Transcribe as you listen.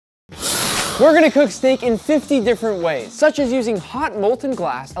We're gonna cook steak in 50 different ways, such as using hot molten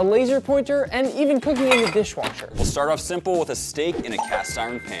glass, a laser pointer, and even cooking in the dishwasher. We'll start off simple with a steak in a cast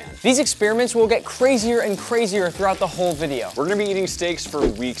iron pan. These experiments will get crazier and crazier throughout the whole video. We're gonna be eating steaks for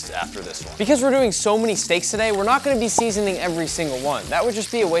weeks after this one. Because we're doing so many steaks today, we're not gonna be seasoning every single one. That would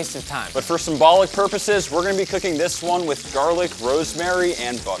just be a waste of time. But for symbolic purposes, we're gonna be cooking this one with garlic, rosemary,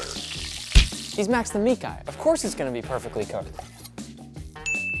 and butter. He's Max the meat guy. Of course it's gonna be perfectly cooked.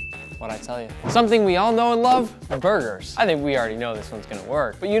 What'd I tell you? Something we all know and love, burgers. I think we already know this one's gonna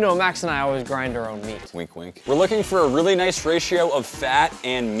work, but you know Max and I always grind our own meat. Wink, wink. We're looking for a really nice ratio of fat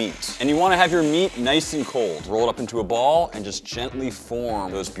and meat. And you wanna have your meat nice and cold. Roll it up into a ball and just gently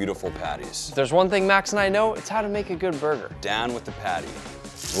form those beautiful patties. If there's one thing Max and I know, it's how to make a good burger. Down with the patty.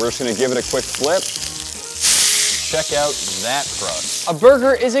 We're just gonna give it a quick flip. Check out that crust. A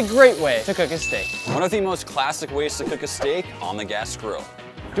burger is a great way to cook a steak. One of the most classic ways to cook a steak on the gas grill.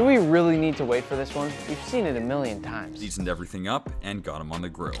 Do we really need to wait for this one? We've seen it a million times. Seasoned everything up and got them on the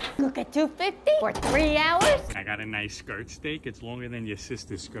grill. Cook at 250 for 3 hours. I got a nice skirt steak. It's longer than your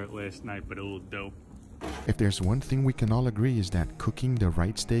sister's skirt last night, but a little dope. If there's one thing we can all agree is that cooking the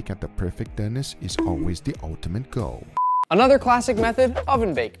right steak at the perfect doneness is always the ultimate goal. Another classic method,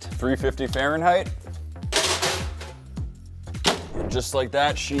 oven baked. 350 Fahrenheit. Just like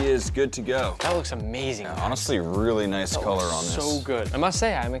that, she is good to go. That looks amazing. Yeah, honestly, really nice color on this. So good. I must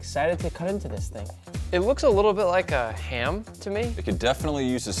say, I'm excited to cut into this thing. It looks a little bit like a ham to me. It could definitely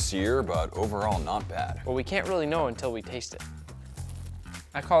use a sear, but overall not bad. But we can't really know until we taste it.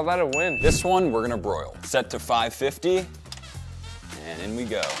 I call that a win. This one, we're gonna broil. Set to 550, and in we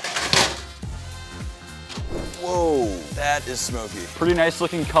go. Whoa, that is smoky. Pretty nice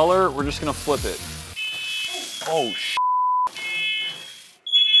looking color. We're just gonna flip it. Oh, sh**.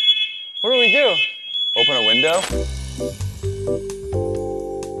 What do we do? Open a window.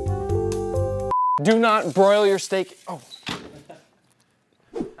 Do not broil your steak. Oh.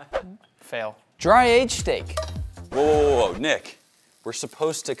 Fail. Dry age steak. Whoa, whoa, whoa, whoa, Nick. We're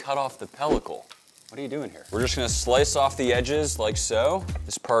supposed to cut off the pellicle. What are you doing here? We're just gonna slice off the edges like so.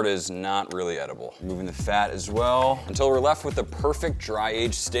 This part is not really edible. Removing the fat as well until we're left with the perfect dry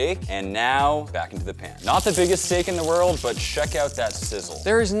aged steak. And now back into the pan. Not the biggest steak in the world, but check out that sizzle.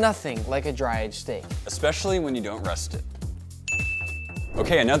 There is nothing like a dry aged steak. Especially when you don't rest it.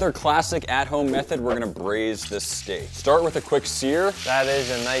 Okay, another classic at-home method, we're gonna braise this steak. Start with a quick sear. That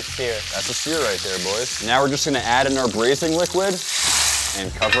is a nice sear. That's a sear right there, boys. Now we're just gonna add in our braising liquid and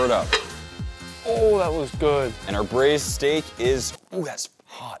cover it up. Oh, that was good. And our braised steak is, ooh, that's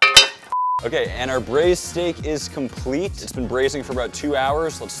hot. Okay, and our braised steak is complete. It's been braising for about 2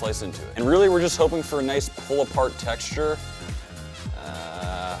 hours. Let's slice into it. And really, we're just hoping for a nice pull-apart texture.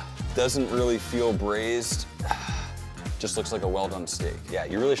 Doesn't really feel braised. Just looks like a well-done steak. Yeah,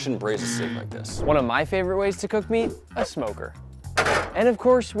 you really shouldn't braise a steak like this. One of my favorite ways to cook meat, a smoker. And of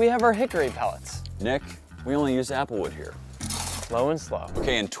course, we have our hickory pellets. Nick, we only use applewood here. Low and slow.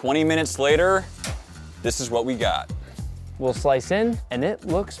 Okay, and 20 minutes later, this is what we got. We'll slice in, and it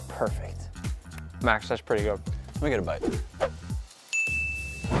looks perfect. Max, that's pretty good. Let me get a bite.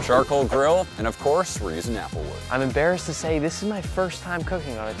 Charcoal grill, and of course, we're using applewood. I'm embarrassed to say this is my first time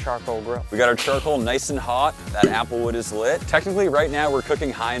cooking on a charcoal grill. We got our charcoal nice and hot. That applewood is lit. Technically, right now, we're cooking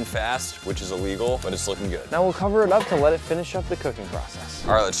high and fast, which is illegal, but it's looking good. Now we'll cover it up to let it finish up the cooking process.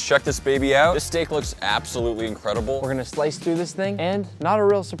 All right, let's check this baby out. This steak looks absolutely incredible. We're gonna slice through this thing, and not a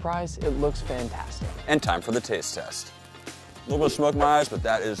real surprise, it looks fantastic. And time for the taste test. A little bit of smoke in my eyes, but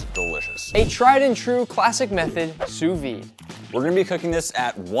that is delicious. A tried and true classic method, sous vide. We're gonna be cooking this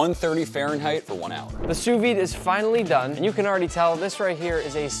at 130 Fahrenheit for 1 hour. The sous vide is finally done, and you can already tell this right here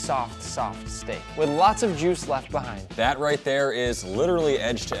is a soft, soft steak with lots of juice left behind. That right there is literally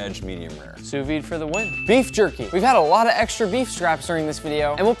edge to edge medium rare. Sous vide for the win. Beef jerky. We've had a lot of extra beef scraps during this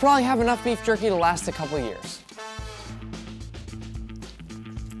video, and we'll probably have enough beef jerky to last a couple years.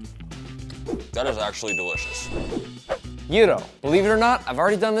 That is actually delicious. Gyro. Believe it or not, I've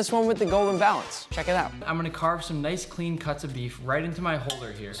already done this one with the golden balance. Check it out. I'm gonna carve some nice clean cuts of beef right into my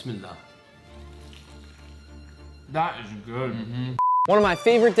holder here. Bismillah. That is good. One of my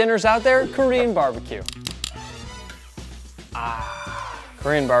favorite dinners out there, Korean barbecue.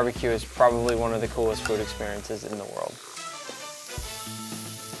 Korean barbecue is probably one of the coolest food experiences in the world.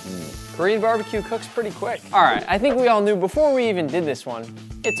 Korean barbecue cooks pretty quick. All right, I think we all knew before we even did this one,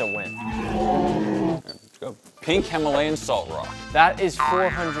 it's a win. Let's go. Pink Himalayan salt rock. That is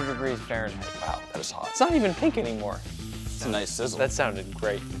 400 degrees Fahrenheit. Wow, that is hot. It's not even pink anymore. It's a nice sizzle. That sounded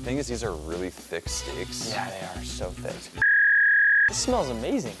great. The thing is, these are really thick steaks. Yeah, they are so thick. This smells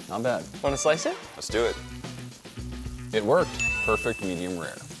amazing. Not bad. Want to slice it? Let's do it. It worked. Perfect medium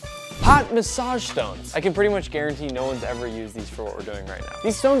rare. Hot massage stones. I can pretty much guarantee no one's ever used these for what we're doing right now.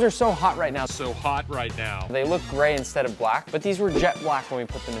 These stones are so hot right now. So hot right now. They look gray instead of black, but these were jet black when we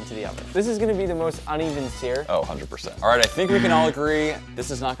put them into the oven. This is gonna be the most uneven sear. Oh, 100%. All right, I think we can all agree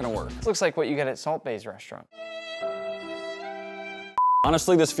this is not gonna work. This looks like what you get at Salt Bay's restaurant.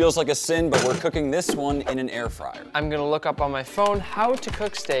 Honestly, this feels like a sin, but we're cooking this one in an air fryer. I'm gonna look up on my phone how to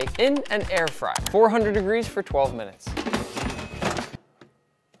cook steak in an air fryer. 400 degrees for 12 minutes.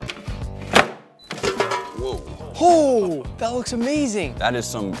 Whoa. Oh, that looks amazing. That is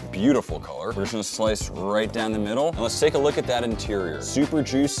some beautiful color. We're just gonna slice right down the middle. And let's take a look at that interior. Super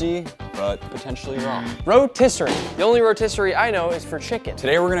juicy, but potentially raw. Rotisserie. The only rotisserie I know is for chicken.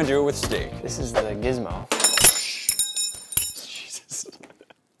 Today we're gonna do it with steak. This is the gizmo. Jesus.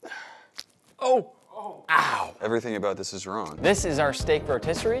 Oh. Ow. Everything about this is wrong. This is our steak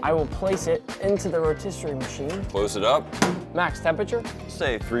rotisserie. I will place it into the rotisserie machine. Close it up. Max temperature.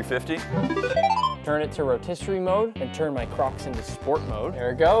 Say 350. Turn it to rotisserie mode and turn my Crocs into sport mode.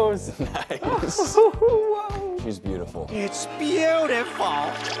 There it goes. Nice. Whoa. She's beautiful. It's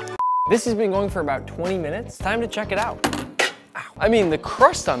beautiful. This has been going for about 20 minutes. Time to check it out. Ow. I mean, the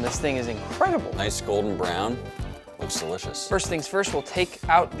crust on this thing is incredible. Nice golden brown. Looks delicious. First things first, we'll take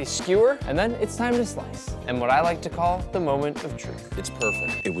out the skewer and then it's time to slice. And what I like to call the moment of truth. It's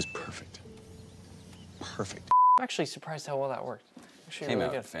perfect. It was perfect. Perfect. I'm actually surprised how well that worked. Actually, Came really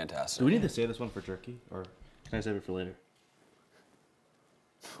out good. fantastic. Do we need to save this one for turkey, or can I save it for later?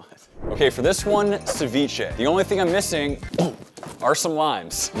 Okay, for this one, ceviche. The only thing I'm missing are some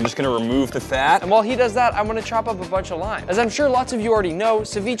limes. I'm just gonna remove the fat. And while he does that, I'm gonna chop up a bunch of lime. As I'm sure lots of you already know,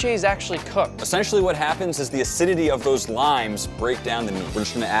 ceviche is actually cooked. Essentially what happens is the acidity of those limes break down the meat. We're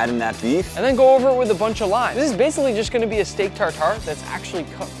just gonna add in that beef. And then go over it with a bunch of lime. This is basically just gonna be a steak tartare that's actually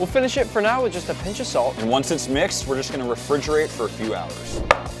cooked. We'll finish it for now with just a pinch of salt. And once it's mixed, we're just gonna refrigerate for a few hours.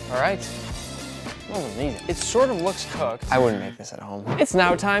 All right. Oh, amazing. It sort of looks cooked. I wouldn't make this at home. It's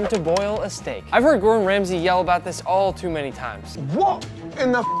now time to boil a steak. I've heard Gordon Ramsay yell about this all too many times. What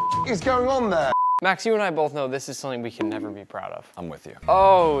in the is going on there? Max, you and I both know this is something we can never be proud of. I'm with you.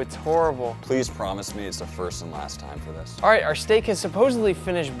 Oh, it's horrible. Please promise me it's the first and last time for this. All right, our steak has supposedly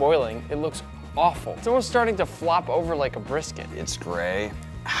finished boiling. It looks awful. It's almost starting to flop over like a brisket. It's gray.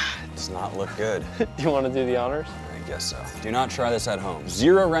 It does not look good. Do you want to do the honors? I guess so. Do not try this at home.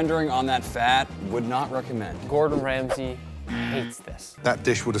 Zero rendering on that fat, would not recommend. Gordon Ramsay hates this. That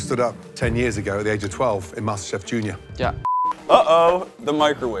dish would have stood up 10 years ago at the age of 12 in MasterChef Junior. Yeah. Uh-oh, the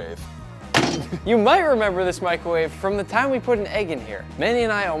microwave. You might remember this microwave from the time we put an egg in here. Manny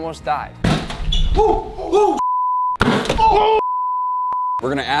and I almost died. We're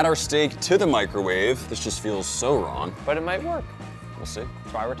gonna add our steak to the microwave. This just feels so wrong. But it might work. We'll see.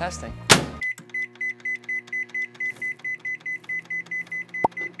 That's why we're testing.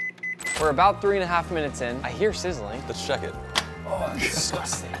 We're about 3.5 minutes in. I hear sizzling. Let's check it. Oh, that's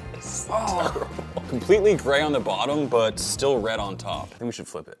disgusting. Oh. Completely gray on the bottom, but still red on top. I think we should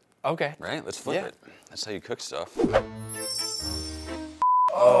flip it. Okay. Right? Let's flip Yeah. it. That's how you cook stuff.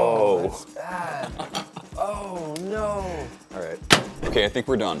 Oh, that's bad. Oh, no. All right. Okay, I think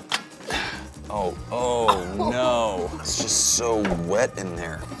we're done. Oh no. It's just so wet in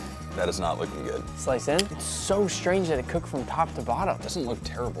there. That is not looking good. Slice in. It's so strange that it cooked from top to bottom. Doesn't look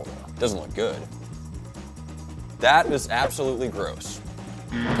terrible though. Doesn't look good. That is absolutely gross.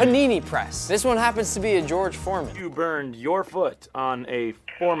 Panini press. This one happens to be a George Foreman. You burned your foot on a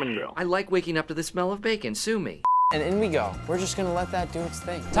Foreman grill. I like waking up to the smell of bacon. Sue me. And in we go. We're just gonna let that do its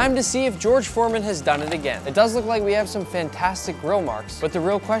thing. Time to see if George Foreman has done it again. It does look like we have some fantastic grill marks, but the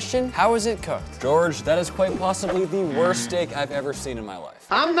real question, how is it cooked? George, that is quite possibly the worst steak I've ever seen in my life.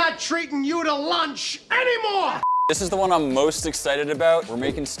 I'm not treating you to lunch anymore. This is the one I'm most excited about. We're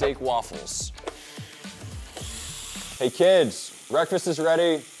making steak waffles. Hey kids, breakfast is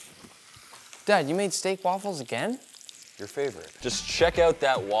ready. Dad, you made steak waffles again? Your favorite. Just check out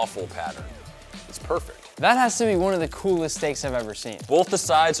that waffle pattern. It's perfect. That has to be one of the coolest steaks I've ever seen. Both the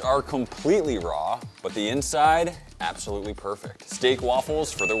sides are completely raw, but the inside, absolutely perfect. Steak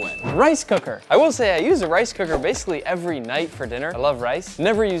waffles for the win. Rice cooker. I will say I use a rice cooker basically every night for dinner. I love rice.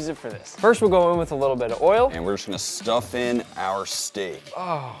 Never use it for this. First we'll go in with a little bit of oil. And we're just gonna stuff in our steak.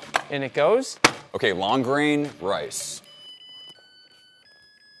 Oh, in it goes. Okay, long grain rice.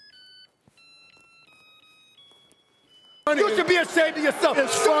 You should be ashamed of yourself.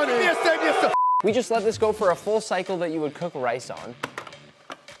 It's funny. Be ashamed of yourself. We just let this go for a full cycle that you would cook rice on.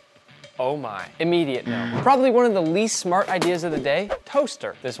 Oh my. Immediate no. Probably one of the least smart ideas of the day,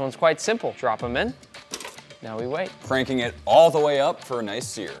 toaster. This one's quite simple. Drop them in. Now we wait. Cranking it all the way up for a nice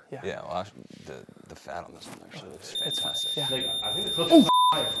sear. Yeah. Yeah, well, actually, the fat on this one actually looks fantastic. Yeah. Like, I think the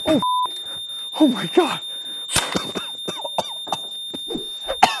Oh, oh my God.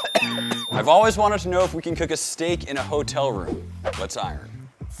 I've always wanted to know if we can cook a steak in a hotel room. Let's iron.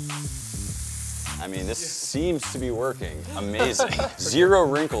 I mean, this seems to be working. Amazing. 0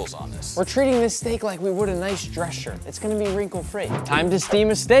 wrinkles on this. We're treating this steak like we would a nice dress shirt. It's gonna be wrinkle-free. Time to steam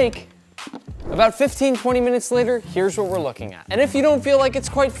a steak. About 15-20 minutes later, here's what we're looking at. And if you don't feel like it's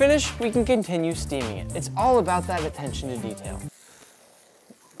quite finished, we can continue steaming it. It's all about that attention to detail.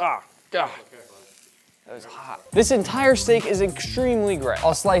 Ah, God. That was hot. This entire steak is extremely gray.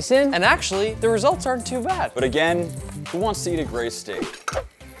 I'll slice in, and actually, the results aren't too bad. But again, who wants to eat a gray steak?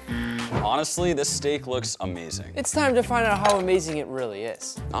 Honestly, this steak looks amazing. It's time to find out how amazing it really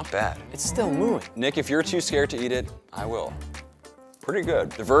is. Not bad. It's still moving. Nick, if you're too scared to eat it, I will. Pretty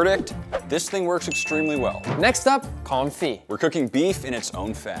good. The verdict, this thing works extremely well. Next up, confit. We're cooking beef in its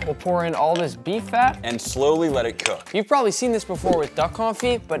own fat. We'll pour in all this beef fat and slowly let it cook. You've probably seen this before with duck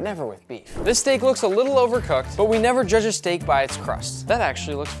confit, but never with beef. This steak looks a little overcooked, but we never judge a steak by its crust. That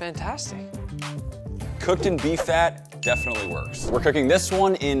actually looks fantastic. Cooked in beef fat definitely works. We're cooking this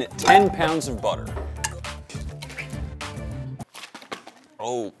one in 10 pounds of butter.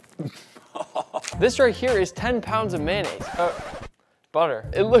 Oh. This right here is 10 pounds of mayonnaise. Butter.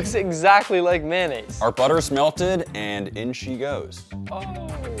 It looks exactly like mayonnaise. Our butter's melted and in she goes. Oh.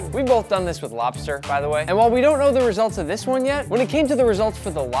 We've both done this with lobster, by the way. And while we don't know the results of this one yet, when it came to the results for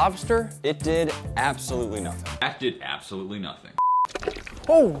the lobster, it did absolutely nothing. That did absolutely nothing.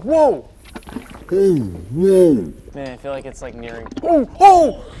 Oh, whoa. Man, I feel like it's like nearing. Oh,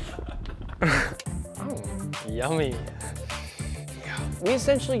 oh! Yummy. We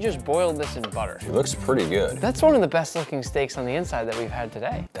essentially just boiled this in butter. It looks pretty good. That's one of the best looking steaks on the inside that we've had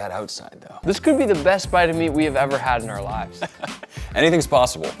today. That outside though. This could be the best bite of meat we have ever had in our lives. Anything's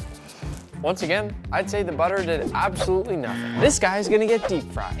possible. Once again, I'd say the butter did absolutely nothing. This guy is gonna get deep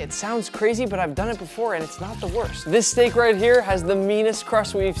fried. It sounds crazy, but I've done it before and it's not the worst. This steak right here has the meanest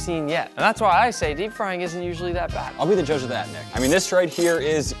crust we've seen yet. And that's why I say deep frying isn't usually that bad. I'll be the judge of that, Nick. I mean, this right here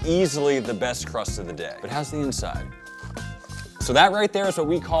is easily the best crust of the day. But how's the inside? So that right there is what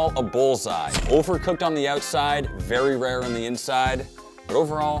we call a bullseye. Overcooked on the outside, very rare on the inside, but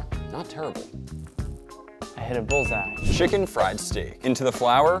overall, not terrible. I hit a bullseye. Chicken fried steak. Into the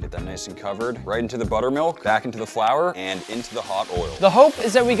flour, get that nice and covered, right into the buttermilk, back into the flour, and into the hot oil. The hope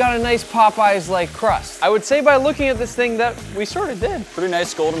is that we got a nice Popeyes-like crust. I would say by looking at this thing that we sort of did. Pretty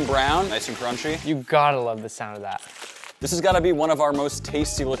nice golden brown, nice and crunchy. You gotta love the sound of that. This has got to be one of our most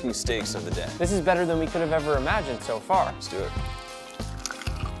tasty looking steaks of the day. This is better than we could have ever imagined so far. Let's do it.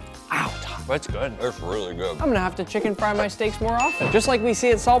 Ow, that's good. That's really good. I'm gonna have to chicken fry my steaks more often. Just like we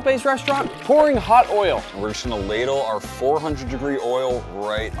see at Salt Bay's restaurant, pouring hot oil. And we're just gonna ladle our 400-degree oil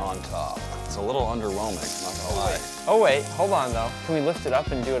right on top. It's a little underwhelming, not gonna lie. Oh wait, hold on though. Can we lift it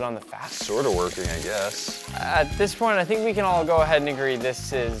up and do it on the fat? Sort of working, I guess. At this point, I think we can all go ahead and agree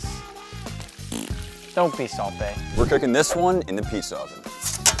this is... Don't be Salt Bay. We're cooking this one in the pizza oven.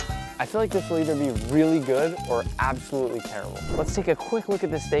 I feel like this will either be really good or absolutely terrible. Let's take a quick look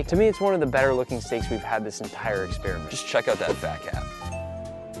at this steak. To me, it's one of the better looking steaks we've had this entire experiment. Just check out that fat cap.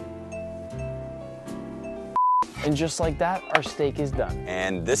 And just like that, our steak is done.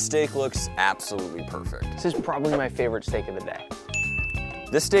 And this steak looks absolutely perfect. This is probably my favorite steak of the day.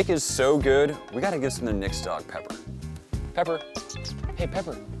 This steak is so good, we gotta give some to Nick's dog, Pepper. Pepper. Hey,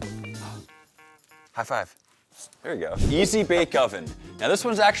 Pepper. High five. There you go. Easy bake oven. Now this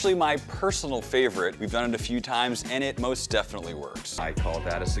one's actually my personal favorite. We've done it a few times and it most definitely works. I call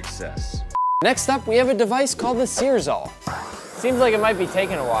that a success. Next up, we have a device called the Searzall. Seems like it might be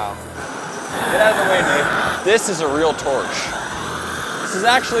taking a while. Get out of the way, Nate. This is a real torch. This is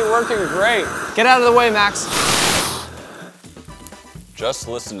actually working great. Get out of the way, Max. Just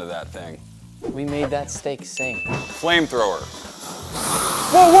listen to that thing. We made that steak sing. Flamethrower.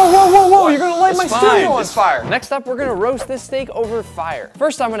 Whoa, whoa, whoa, whoa, whoa, you're gonna light my It's studio fine. on fire. Next up, we're gonna roast this steak over fire.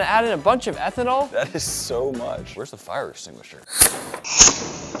 First, I'm gonna add in a bunch of ethanol. That is so much. Where's the fire extinguisher?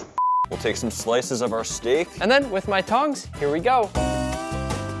 We'll take some slices of our steak. And then, with my tongs, here we go.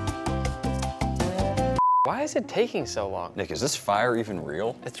 Why is it taking so long? Nick, is this fire even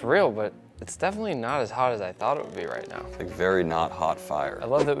real? It's real, but it's definitely not as hot as I thought it would be right now. Like very not hot fire. I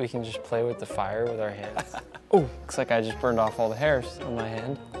love that we can just play with the fire with our hands. Oh, looks like I just burned off all the hairs on my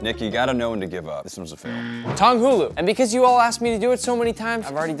hand. Nick, you gotta know when to give up. This one's a fail. Tong hulu. And because you all asked me to do it so many times,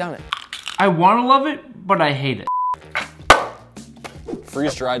 I've already done it. I wanna love it, but I hate it.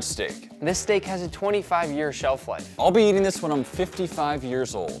 Freeze-dried steak. This steak has a 25-year shelf life. I'll be eating this when I'm 55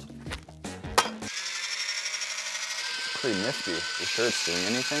 years old. Pretty nifty. You sure it's doing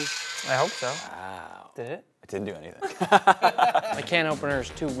anything? I hope so. Wow. Did it? It didn't do anything. My can opener is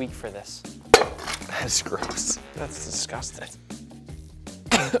too weak for this. That's gross. That's disgusting.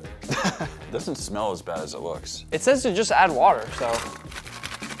 It doesn't smell as bad as it looks. It says to just add water, so.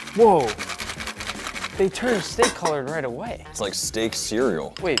 Whoa. They turn steak colored right away. It's like steak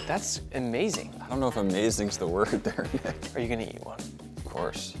cereal. Wait, that's amazing. I don't know if amazing's the word there, Nick. Are you gonna eat one? Of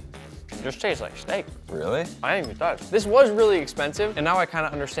course. It just tastes like steak. Really? I think it does. This was really expensive, and now I kind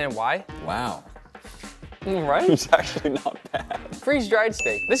of understand why. Wow. Right? It's actually not bad. Freeze-dried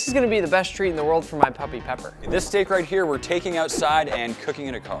steak. This is gonna be the best treat in the world for my puppy Pepper. This steak right here, we're taking outside and cooking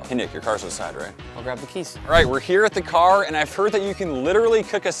in a car. Hey Nick, your car's outside, right? I'll grab the keys. All right, we're here at the car, and I've heard that you can literally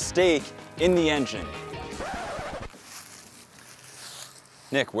cook a steak in the engine.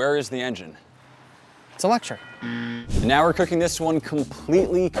 Nick, where is the engine? It's electric. And now we're cooking this one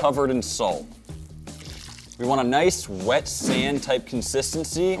completely covered in salt. We want a nice wet sand type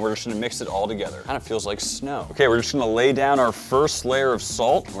consistency, and we're just gonna mix it all together. Kind of feels like snow. Okay, we're just gonna lay down our first layer of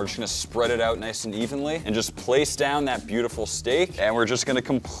salt. We're just gonna spread it out nice and evenly and just place down that beautiful steak, and we're just gonna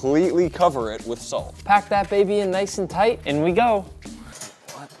completely cover it with salt. Pack that baby in nice and tight, and we go.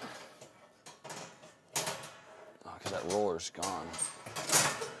 What? Oh, because that roller's gone.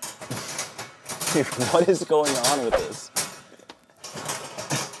 Dude, what is going on with this?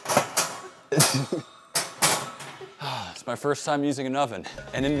 It's my first time using an oven,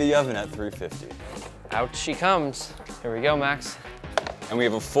 and in the oven at 350. Out she comes. Here we go, Max. And we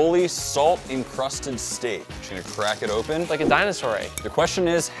have a fully salt-encrusted steak. Just gonna crack it open. Like a dinosaur egg. The question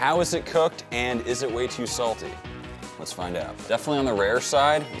is, how is it cooked, and is it way too salty? Let's find out. Definitely on the rare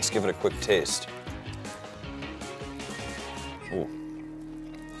side. Let's give it a quick taste. Ooh.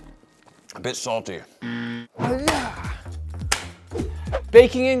 A bit salty.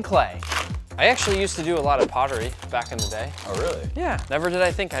 Baking in clay. I actually used to do a lot of pottery back in the day. Oh, really? Yeah, never did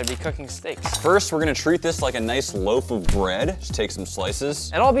I think I'd be cooking steaks. First, we're gonna treat this like a nice loaf of bread. Just take some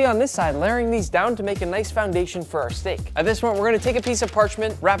slices. And I'll be on this side, layering these down to make a nice foundation for our steak. At this point, we're gonna take a piece of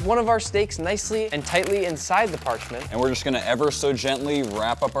parchment, wrap one of our steaks nicely and tightly inside the parchment. And we're just gonna ever so gently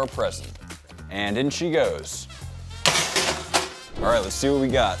wrap up our present. And in she goes. All right, let's see what we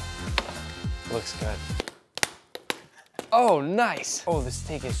got. Looks good. Oh, nice. Oh, the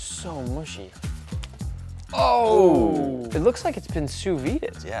steak is so mushy. Oh, it looks like it's been sous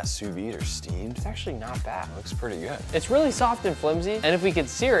vide. Yeah, sous vide or steamed. It's actually not bad. Looks pretty good. It's really soft and flimsy, and if we could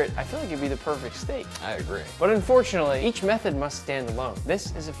sear it, I feel like it'd be the perfect steak. I agree. But unfortunately, each method must stand alone.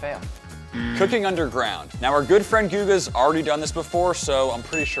 This is a fail. Cooking underground. Now, our good friend Guga's already done this before, so I'm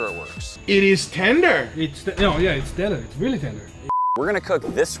pretty sure it works. It is tender. It's tender. It's really tender. We're gonna cook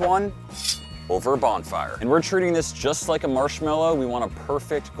this one over a bonfire. And we're treating this just like a marshmallow. We want a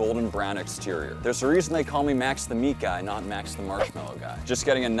perfect golden brown exterior. There's a reason they call me Max the Meat Guy, not Max the Marshmallow Guy. Just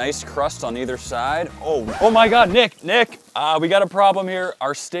getting a nice crust on either side. Oh my God, Nick, we got a problem here.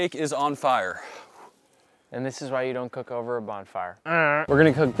 Our steak is on fire. And this is why you don't cook over a bonfire. We're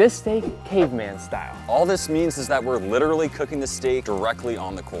gonna cook this steak caveman style. All this means is that we're literally cooking the steak directly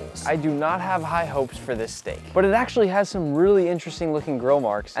on the coals. I do not have high hopes for this steak, but it actually has some really interesting looking grill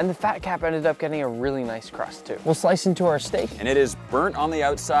marks, and the fat cap ended up getting a really nice crust too. We'll slice into our steak. And it is burnt on the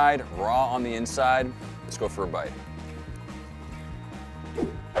outside, raw on the inside. Let's go for a bite.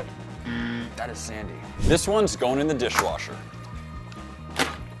 That is sandy. This one's going in the dishwasher.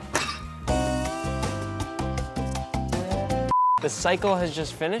 The cycle has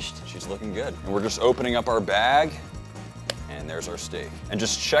just finished. She's looking good. And we're just opening up our bag, and there's our steak. And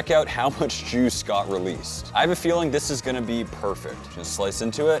just check out how much juice got released. I have a feeling this is gonna be perfect. Just slice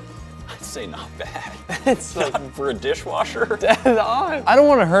into it. I'd say not bad. It's like not for a dishwasher. Dead on. I don't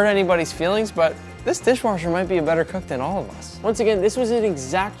want to hurt anybody's feelings, but this dishwasher might be a better cook than all of us. Once again, this was an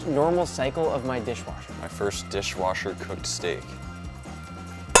exact normal cycle of my dishwasher. My first dishwasher cooked steak.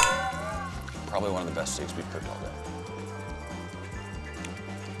 Probably one of the best steaks we've cooked all day.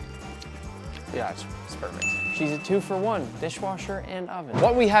 Yeah, it's perfect. She's a 2-for-1, dishwasher and oven.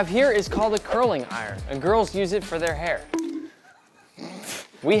 What we have here is called a curling iron, and girls use it for their hair.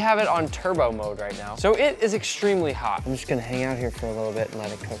 We have it on turbo mode right now, so it is extremely hot. I'm just gonna hang out here for a little bit and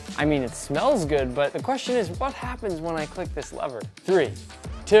let it cook. I mean, it smells good, but the question is, what happens when I click this lever? 3,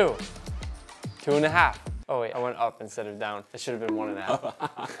 2, 2.5. Oh wait, I went up instead of down. It should have been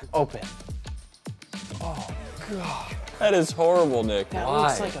 1.5. Open. Oh, God. That is horrible, Nick. That Why?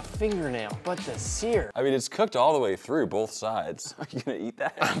 looks like a fingernail, but the sear. I mean, it's cooked all the way through, both sides. Are you gonna eat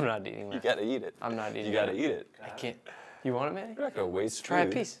that? I'm not eating that. You gotta eat it. I'm not eating it. You gotta eat it. I can't. You want it, Manny? You're not gonna waste Try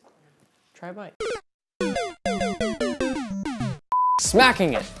food. a piece. Try a bite.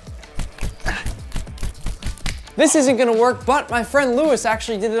 Smacking it. This isn't gonna work, but my friend Lewis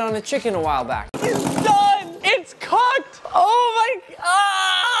actually did it on a chicken a while back. It's done!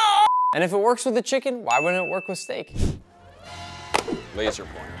 And if it works with the chicken, why wouldn't it work with steak? Laser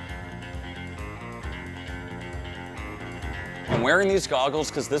pointer. I'm wearing these goggles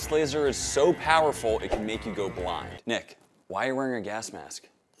because this laser is so powerful it can make you go blind. Nick, why are you wearing a gas mask?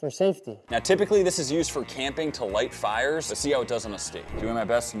 For safety. Now typically this is used for camping to light fires. Let's see how it does on a steak. Doing my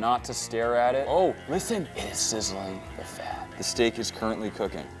best not to stare at it. Oh, listen, it is sizzling the fat. The steak is currently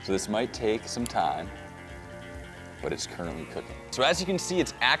cooking. So this might take some time, but it's currently cooking. So as you can see,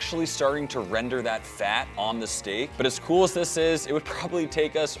 it's actually starting to render that fat on the steak. But as cool as this is, it would probably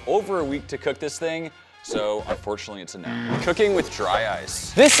take us over a week to cook this thing. So unfortunately, it's a no. Cooking with dry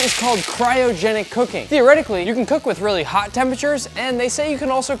ice. This is called cryogenic cooking. Theoretically, you can cook with really hot temperatures, and they say you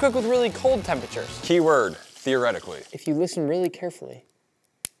can also cook with really cold temperatures. Keyword, theoretically. If you listen really carefully.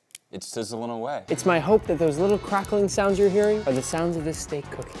 It's sizzling away. It's my hope that those little crackling sounds you're hearing are the sounds of this steak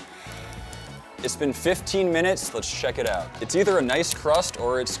cooking. It's been 15 minutes, let's check it out. It's either a nice crust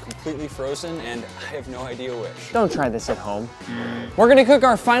or it's completely frozen, and I have no idea which. Don't try this at home. We're gonna cook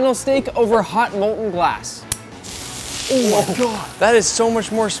our final steak over hot molten glass. Oh my God. That is so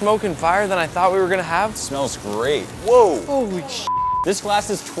much more smoke and fire than I thought we were gonna have. It smells great. Whoa. Holy sh**. This glass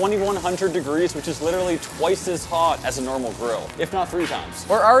is 2100 degrees, which is literally twice as hot as a normal grill, if not 3 times.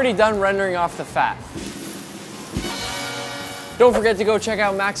 We're already done rendering off the fat. Don't forget to go check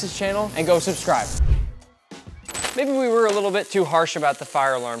out Max's channel and go subscribe. Maybe we were a little bit too harsh about the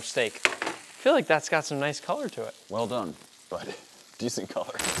fire alarm steak. I feel like that's got some nice color to it. Well done, but decent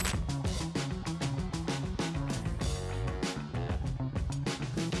color.